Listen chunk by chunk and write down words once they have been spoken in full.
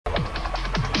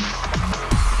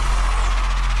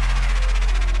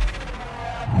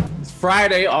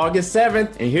Friday, August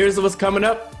 7th, and here's what's coming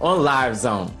up on Live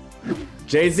Zone.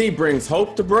 Jay-Z brings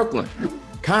hope to Brooklyn.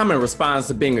 Common responds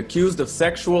to being accused of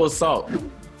sexual assault.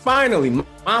 Finally,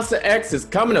 Monsta X is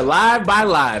coming to Live by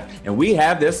Live, and we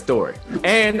have their story.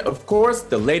 And, of course,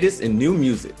 the latest in new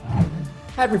music.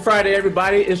 Happy Friday,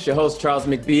 everybody. It's your host, Charles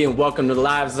McBee, and welcome to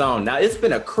Live Zone. Now, it's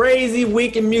been a crazy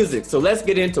week in music, so let's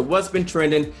get into what's been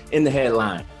trending in the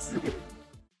headlines.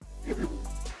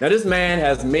 Now, this man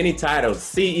has many titles: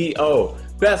 CEO,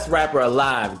 Best Rapper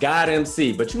Alive, God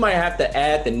MC, but you might have to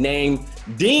add the name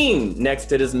Dean next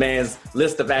to this man's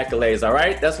list of accolades, all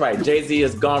right? That's right, Jay-Z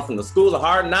has gone from the school of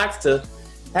hard knocks to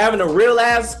having a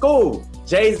real-ass school.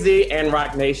 Jay-Z and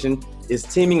Roc Nation is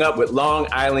teaming up with Long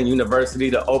Island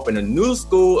University to open a new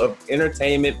school of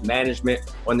entertainment management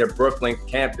on their Brooklyn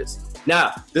campus.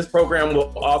 Now, this program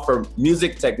will offer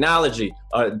music technology,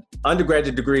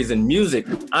 undergraduate degrees in music,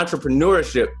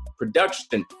 entrepreneurship,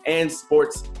 production, and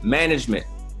sports management.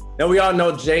 Now, we all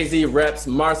know Jay-Z reps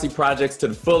Marcy Projects to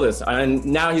the fullest, and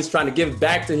now he's trying to give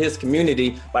back to his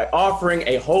community by offering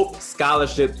a Hope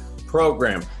Scholarship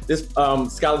program. This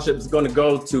scholarship is going to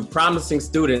go to promising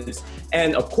students,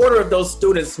 and a quarter of those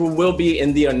students who will be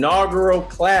in the inaugural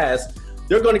class,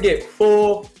 they're going to get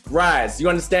full rides. You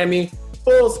understand me?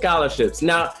 Full scholarships.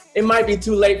 Now, it might be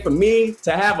too late for me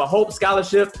to have a Hope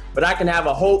Scholarship, but I can have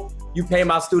a Hope you pay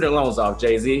my student loans off,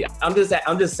 Jay-Z. I'm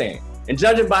just saying. And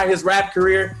judging by his rap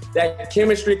career, that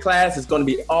chemistry class is going to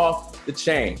be off the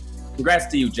chain. Congrats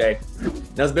to you, Jay.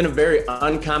 Now, it's been a very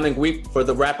uncommon week for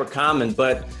the rapper Common,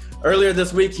 but earlier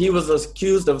this week, he was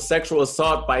accused of sexual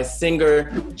assault by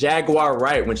singer Jaguar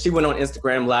Wright when she went on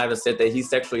Instagram Live and said that he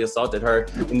sexually assaulted her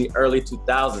in the early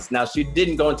 2000s. Now, she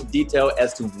didn't go into detail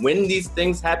as to when these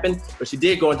things happened, but she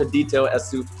did go into detail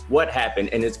as to what happened,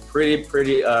 and it's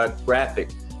pretty graphic.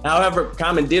 However,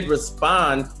 Common did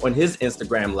respond on his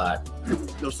Instagram Live.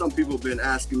 You know, some people have been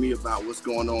asking me about what's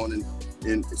going on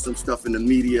in some stuff in the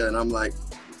media, and I'm like,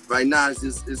 right now, it's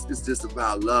just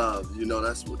about love. You know,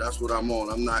 that's what I'm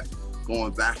on. I'm not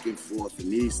going back and forth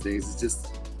in these things. It's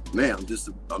just, man,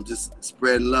 I'm just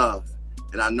spreading love.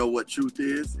 And I know what truth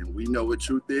is, and we know what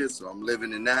truth is, so I'm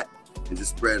living in that and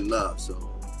just spreading love.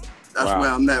 So that's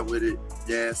where I'm at with it.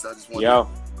 Yes, I just want to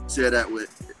share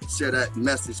that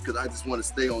message because I just want to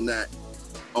stay on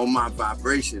my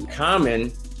vibration.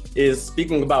 Common is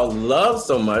speaking about love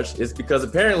so much is because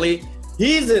apparently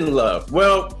he's in love.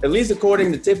 Well, at least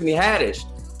according to Tiffany Haddish.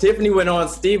 Tiffany went on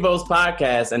Steve-O's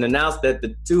podcast and announced that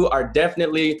the two are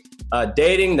definitely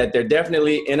dating, that they're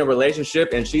definitely in a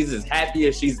relationship, and she's as happy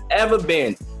as she's ever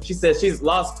been. She says she's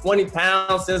lost 20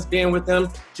 pounds since being with him.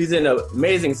 She's in an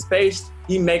amazing space.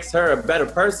 He makes her a better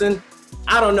person.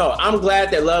 I don't know. I'm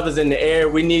glad that love is in the air.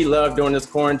 We need love during this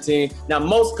quarantine. Now,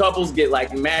 most couples get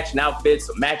like matching outfits,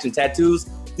 matching tattoos.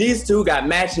 These two got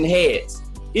matching heads.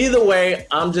 Either way,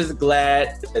 I'm just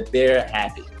glad that they're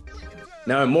happy.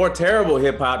 Now, in more terrible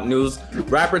hip-hop news,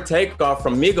 rapper Takeoff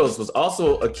from Migos was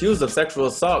also accused of sexual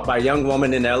assault by a young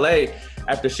woman in LA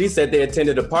after she said they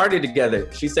attended a party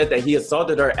together. She said that he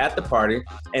assaulted her at the party,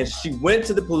 and she went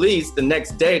to the police the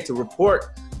next day to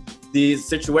report the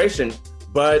situation,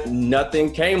 but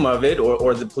nothing came of it,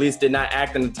 or the police did not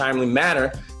act in a timely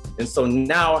manner. And so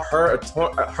now her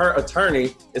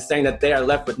attorney is saying that they are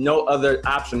left with no other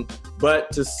option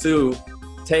but to sue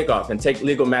Takeoff and take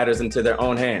legal matters into their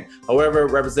own hand. However,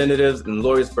 representatives and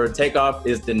lawyers for Takeoff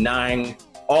is denying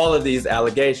all of these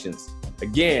allegations.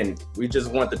 Again, we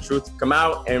just want the truth to come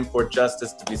out and for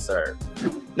justice to be served.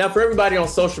 Now, for everybody on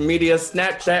social media,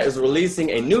 Snapchat is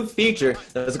releasing a new feature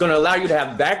that's going to allow you to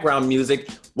have background music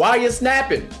while you're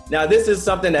snapping. Now, this is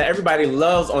something that everybody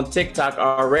loves on TikTok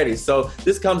already. So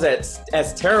this comes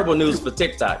as terrible news for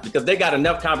TikTok because they got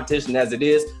enough competition as it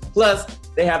is. Plus,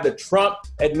 they have the Trump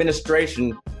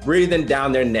administration breathing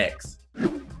down their necks.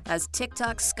 As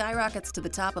TikTok skyrockets to the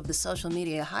top of the social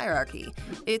media hierarchy,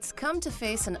 it's come to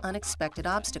face an unexpected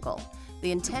obstacle: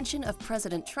 the intention of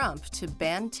President Trump to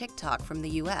ban TikTok from the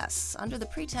U.S. under the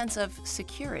pretense of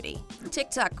security.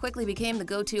 TikTok quickly became the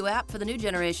go-to app for the new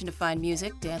generation to find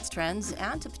music, dance trends,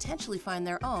 and to potentially find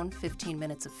their own 15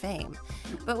 minutes of fame.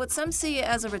 But what some see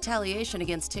as a retaliation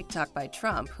against TikTok by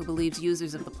Trump, who believes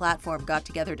users of the platform got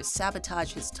together to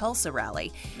sabotage his Tulsa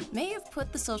rally, may have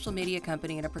put the social media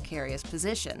company in a precarious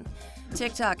position.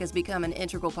 TikTok has become an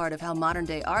integral part of how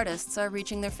modern-day artists are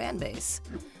reaching their fan base.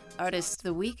 Artist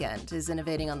The Weeknd is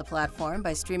innovating on the platform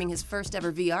by streaming his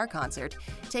first-ever VR concert,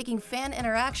 taking fan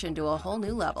interaction to a whole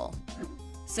new level.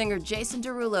 Singer Jason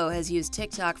Derulo has used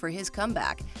TikTok for his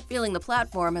comeback, feeling the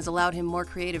platform has allowed him more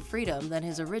creative freedom than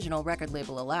his original record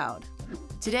label allowed.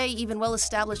 Today, even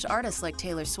well-established artists like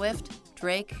Taylor Swift,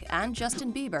 Drake, and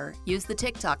Justin Bieber use the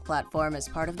TikTok platform as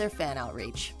part of their fan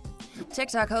outreach.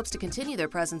 TikTok hopes to continue their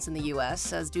presence in the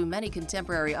U.S., as do many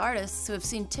contemporary artists who have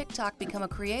seen TikTok become a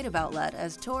creative outlet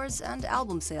as tours and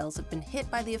album sales have been hit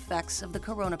by the effects of the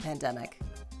corona pandemic.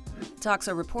 Talks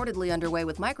are reportedly underway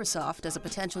with Microsoft as a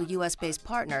potential U.S.-based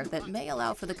partner that may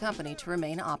allow for the company to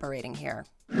remain operating here.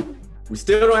 We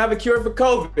still don't have a cure for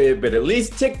COVID, but at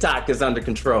least TikTok is under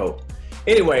control.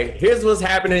 Anyway, here's what's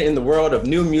happening in the world of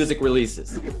new music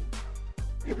releases.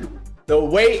 The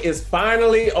wait is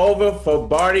finally over for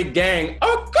Cardi Gang.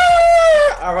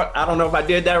 Okay! I don't know if I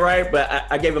did that right, but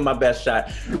I gave it my best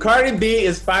shot. Cardi B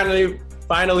is finally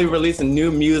releasing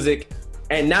new music.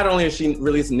 And not only is she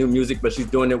releasing new music, but she's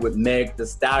doing it with Meg Thee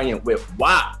Stallion with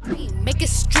WAP. Make it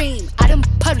stream, I don't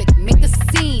public, make the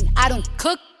scene. I don't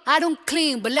cook, I don't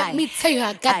clean, but let me tell you,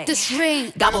 I got this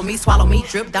ring. Gobble me, swallow me,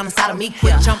 drip down inside of me.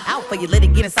 Quick jump out for you, let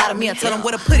it get inside of me. I tell them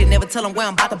where to put it, never tell them where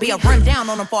I'm about to be. I run down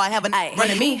on them before I have a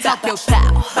running me. Talk your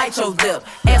style, bite your lip,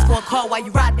 ask for a call while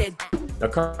you ride that. Now,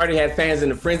 Cardi had fans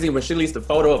in a frenzy when she released a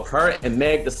photo of her and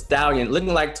Meg Thee Stallion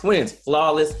looking like twins,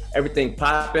 flawless, everything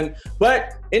popping.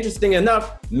 But interesting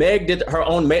enough, Meg did her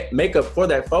own makeup for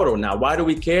that photo. Now, why do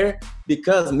we care?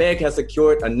 Because Meg has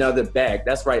secured another bag.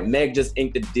 That's right, Meg just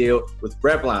inked a deal with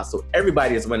Revlon, so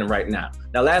everybody is winning right now.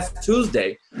 Now, last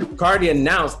Tuesday, Cardi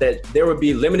announced that there would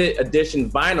be limited edition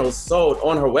vinyls sold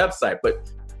on her website,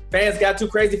 but fans got too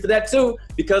crazy for that too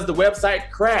because the website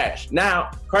crashed.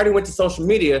 Now, Cardi went to social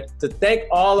media to thank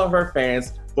all of her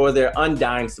fans for their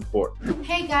undying support.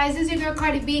 Hey guys, this is your girl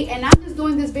Cardi B, and I'm just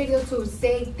doing this video to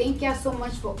say thank y'all so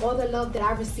much for all the love that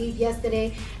I received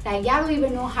yesterday. Like, y'all don't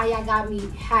even know how y'all got me,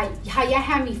 how y'all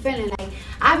had me feeling. Like,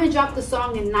 I haven't dropped a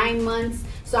song in 9 months,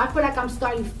 so I feel like I'm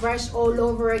starting fresh all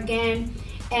over again.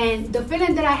 And the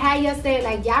feeling that I had yesterday,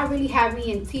 like, y'all really had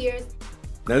me in tears.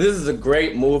 Now, this is a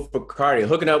great move for Cardi,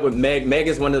 hooking up with Meg. Meg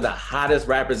is one of the hottest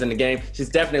rappers in the game. She's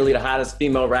definitely the hottest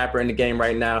female rapper in the game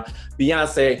right now.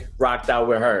 Beyonce rocked out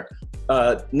with her.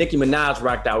 Nicki Minaj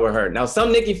rocked out with her. Now,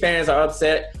 some Nicki fans are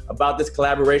upset about this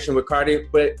collaboration with Cardi,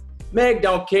 but Meg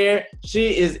don't care.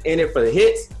 She is in it for the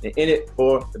hits and in it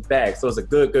for the bag. So it's a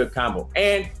good combo.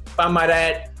 And if I might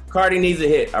add, Cardi needs a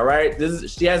hit, all right?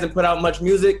 She hasn't put out much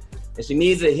music, and she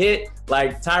needs a hit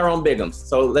like Tyrone Biggums.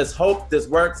 So let's hope this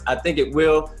works. I think it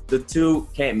will. The two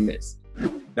can't miss.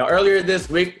 Now, earlier this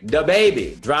week,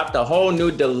 DaBaby dropped a whole new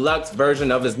deluxe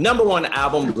version of his #1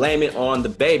 album, Blame It on the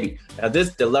Baby. Now,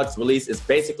 this deluxe release is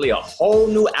basically a whole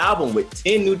new album with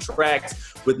 10 new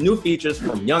tracks with new features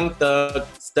from Young Thug,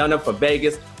 Stunner for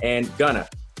Vegas, and Gunna.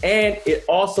 And it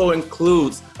also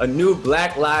includes a new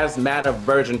Black Lives Matter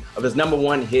version of his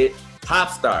 #1 hit,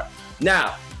 Popstar.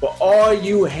 Now, for all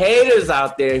you haters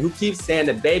out there who keep saying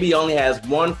that Baby only has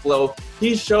one flow,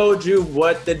 he showed you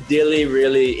what the dilly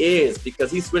really is, because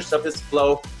he switched up his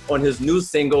flow on his new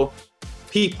single,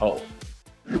 Peephole.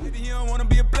 Baby, you don't wanna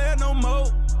be a player no more.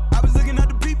 I was looking at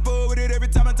the people with it every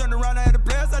time I turned around. I had the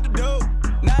players at the door.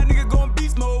 Now a nigga going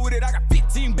beast mode with it. I got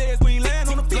 15 beds when you land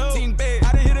on the floor. 15 beds.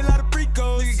 I done hit a lot of free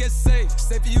goals. Nigga get safe.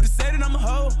 Safe for you to say that I'm a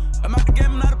hoe. I'm out the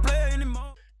game, I'm not a player anymore.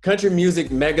 Country music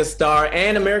megastar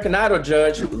and American Idol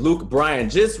judge Luke Bryan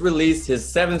just released his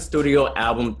 7th studio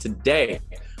album today.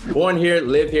 Born Here,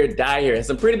 Live Here, Die Here has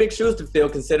some pretty big shoes to fill,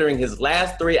 considering his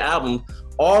last 3 albums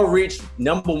all reached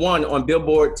 #1 on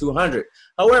Billboard 200.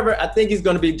 However, I think he's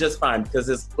going to be just fine because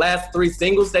his last 3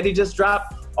 singles that he just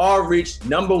dropped all reached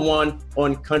 #1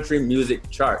 on country music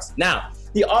charts. Now,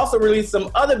 he also released some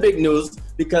other big news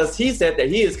because he said that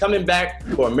he is coming back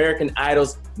for American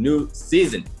Idol's new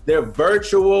season. Their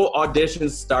virtual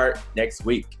auditions start next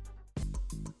week.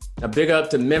 Now, big up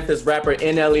to Memphis rapper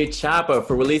NLE Choppa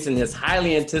for releasing his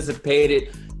highly anticipated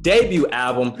debut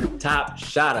album, Top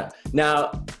Shotta.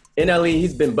 Now, NLE,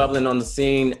 he's been bubbling on the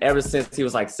scene ever since he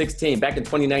was like 16. Back in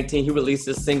 2019, he released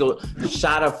his single,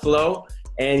 Shotta Flow,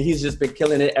 and he's just been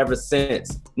killing it ever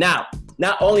since. Now,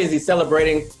 not only is he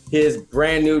celebrating his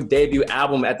brand new debut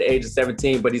album at the age of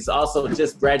 17, but he's also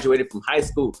just graduated from high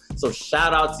school. So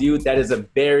shout out to you. That is a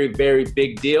very, very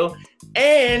big deal.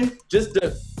 And just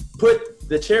to put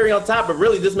the cherry on top, but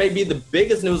really this may be the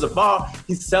biggest news of all,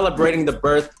 he's celebrating the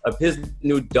birth of his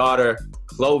new daughter,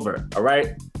 Clover, all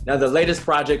right? Now, the latest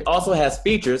project also has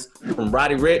features from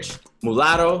Roddy Ricch,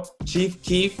 Mulatto, Chief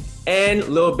Keef, and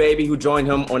Lil Baby, who joined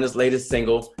him on his latest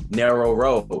single, Narrow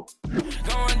Road.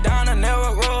 Going down a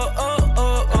narrow road, oh,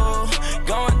 oh, oh.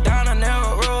 Going down a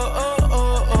narrow road, oh,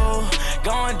 oh, oh.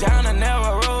 Going down a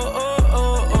narrow road, oh,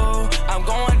 oh, oh. I'm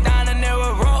going down a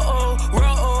narrow road, oh,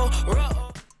 road, oh,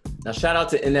 road. Now, shout out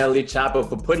to NLE Choppa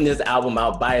for putting his album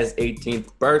out by his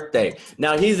 18th birthday.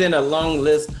 Now, he's in a long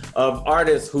list of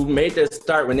artists who made their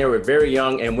start when they were very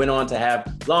young and went on to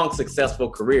have long, successful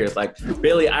careers, like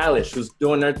Billie Eilish, who's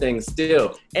doing their thing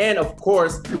still. And, of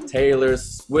course, Taylor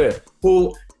Swift,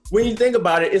 who, when you think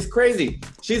about it, it's crazy.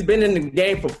 She's been in the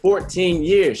game for 14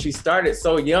 years. She started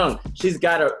so young. She's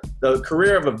got the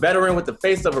career of a veteran with the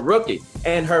face of a rookie,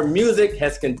 and her music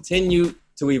has continued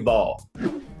to evolve.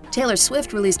 Taylor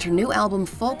Swift released her new album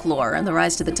Folklore, and the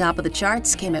rise to the top of the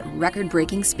charts came at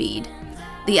record-breaking speed.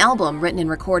 The album, written and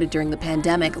recorded during the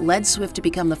pandemic, led Swift to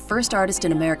become the first artist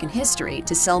in American history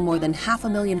to sell more than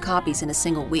 500,000 copies in a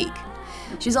single week.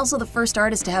 She's also the first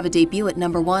artist to have a debut at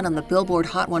 #1 on the Billboard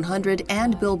Hot 100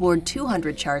 and Billboard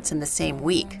 200 charts in the same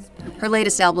week. Her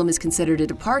latest album is considered a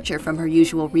departure from her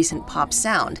usual recent pop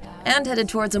sound and headed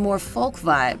towards a more folk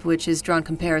vibe, which has drawn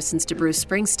comparisons to Bruce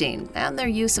Springsteen and their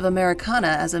use of Americana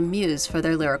as a muse for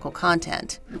their lyrical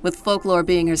content. With Folklore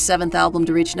being her 7th album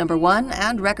to reach #1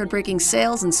 and record-breaking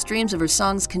sales and streams of her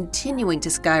songs continuing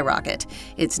to skyrocket,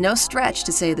 it's no stretch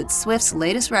to say that Swift's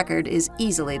latest record is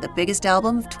easily the biggest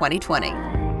album of 2020.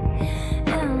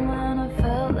 And when I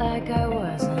felt like I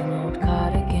was an old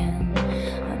cardigan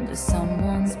under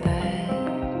someone's bed,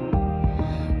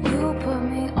 you put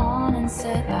me on and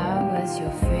said I was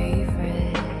your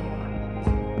favorite.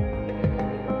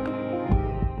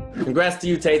 Congrats to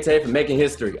you, Tay-Tay, for making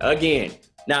history again.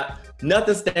 Now,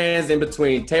 nothing stands in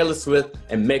between Taylor Swift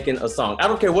and making a song. I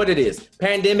don't care what it is.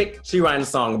 Pandemic, she writing a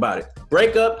song about it.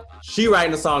 Breakup, she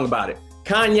writing a song about it.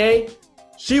 Kanye,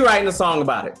 she writing a song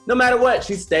about it. No matter what,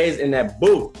 she stays in that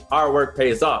booth. Hard work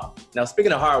pays off. Now,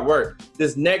 speaking of hard work,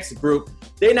 this next group,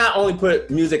 they not only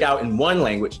put music out in one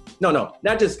language, no,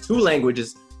 not just 2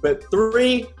 languages, but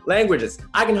 3 languages.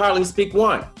 I can hardly speak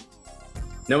one.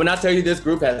 Now, when I tell you this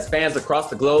group has fans across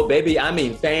the globe, baby, I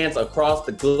mean fans across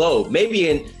the globe,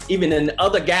 maybe even in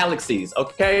other galaxies,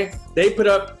 okay? They put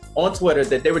up on Twitter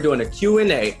that they were doing a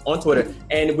Q&A on Twitter,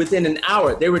 and within an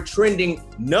hour, they were trending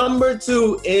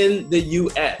 #2 in the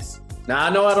US. Now, I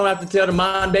know I don't have to tell the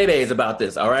Mon Babies about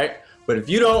this, all right? But if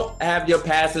you don't have your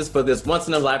passes for this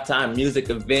once-in-a-lifetime music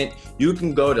event, you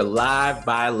can go to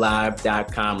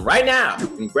liveby.live.com right now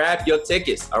and grab your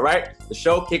tickets, all right? The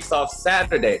show kicks off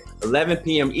Saturday, 11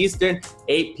 p.m. Eastern,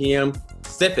 8 p.m.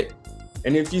 Pacific.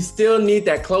 And if you still need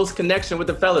that close connection with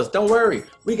the fellas, don't worry,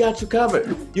 we got you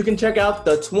covered. You can check out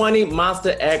the 20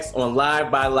 Monster X on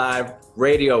Live by Live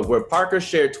Radio, where Parker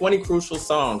shared 20 crucial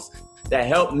songs that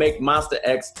helped make Monster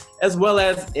X, as well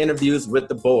as interviews with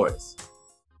the boys.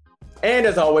 And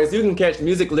as always, you can catch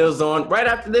Music Lives On right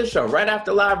after this show, right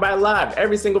after Live by Live,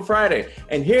 every single Friday.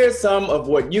 And here's some of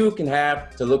what you can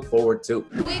have to look forward to.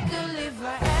 We could live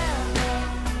forever.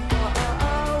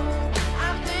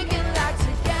 I'm thinking like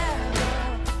together.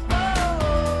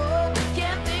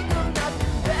 Can't think of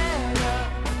nothing better.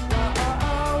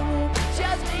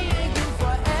 Just me and you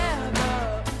forever.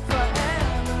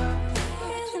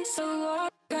 Feeling so low,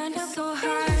 kinda so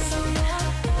high.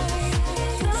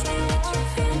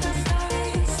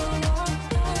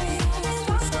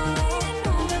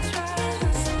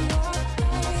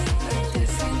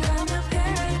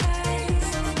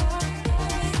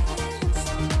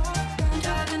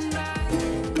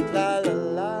 La la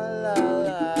la la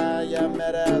la, yeah,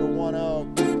 met at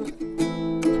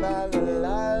 102. La la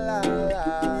la la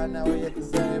la, now we at the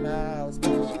same house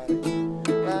party.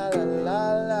 La la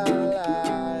la la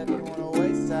la, if you wanna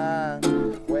waste time,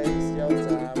 waste your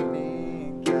time with me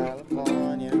in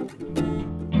California.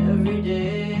 Every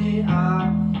day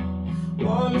I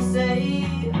wanna say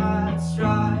I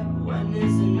try, when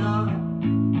is enough?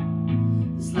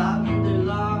 It's like the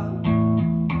law.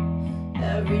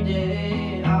 Every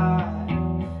day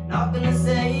I'm not gonna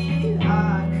say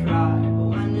I cry, but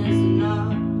when is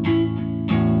enough?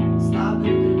 It's like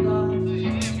the law.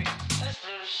 Let's do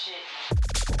this shit.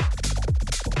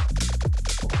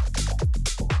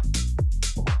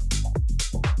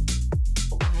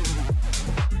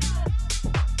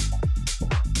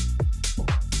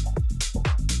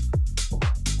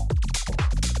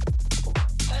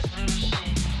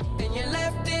 And you're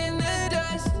left in the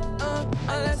dust,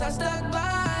 unless I stuck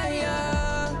by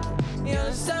you. You're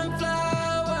a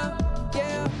sunflower,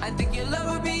 yeah. I think your love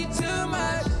would be too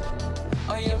much,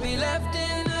 or you'll be left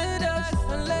in the dust,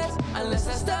 unless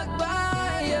I stuck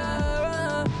by you.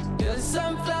 You're the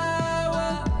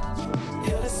sunflower,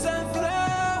 you're the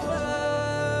sunflower.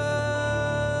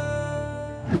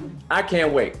 I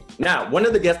can't wait. Now, one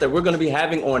of the guests that we're going to be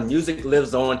having on Music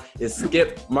Lives On is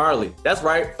Skip Marley. That's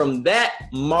right, from that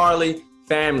Marley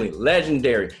family,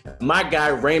 legendary. My guy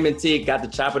Raymond T got to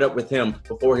chop it up with him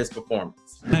before his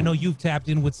performance. I know you've tapped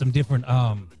in with some different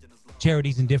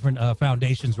charities and different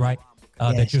foundations, right?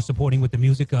 That you're supporting with the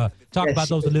music. Talk about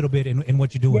those a little bit and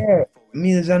what you're doing. Yeah,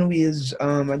 Meals on Wheels.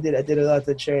 I did a lot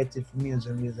of charity for Meals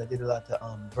on Wheels. I did a lot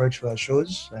of virtual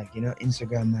shows, like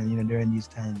Instagram, and during these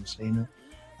times. So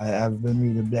I've been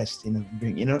really blessed,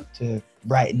 bring to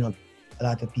brighten up a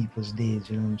lot of people's days.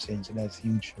 You know what I'm saying? So that's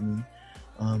huge for me.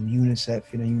 UNICEF,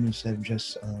 UNICEF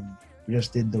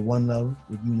just did the One Love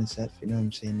with UNICEF. You know what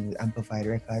I'm saying? With Amplified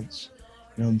Records.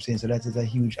 You know what I'm saying? So that is a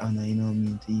huge honor. You know what I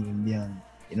mean? To even be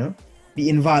on, be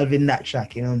involved in that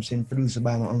track, you know what I'm saying, produced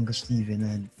by my Uncle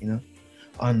Steven, and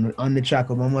on the track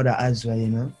with my mother as well,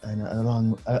 and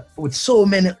along with so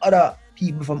many other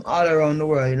people from all around the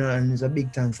world, and it's a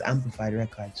big thanks to Amplified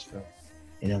Records for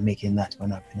making that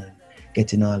one happen and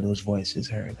getting all those voices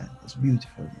heard, and it's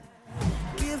beautiful.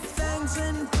 Give thanks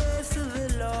and praise to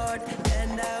the Lord,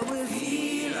 and I will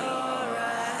feel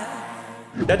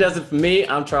alright. That does it for me.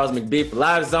 I'm Charles McBee for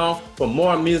Live Zone. For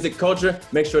more music culture,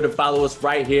 make sure to follow us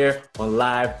right here on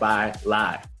Live by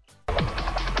Live.